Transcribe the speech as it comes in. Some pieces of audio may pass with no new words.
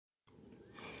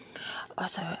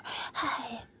Also,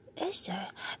 hi, it's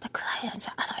the clients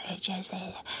at other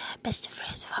agency, best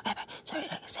friends forever. Sorry,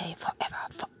 like I say forever,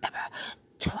 forever,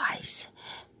 twice.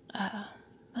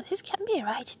 But this can be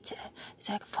right. It's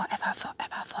like forever,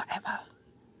 forever, forever.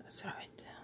 That's right.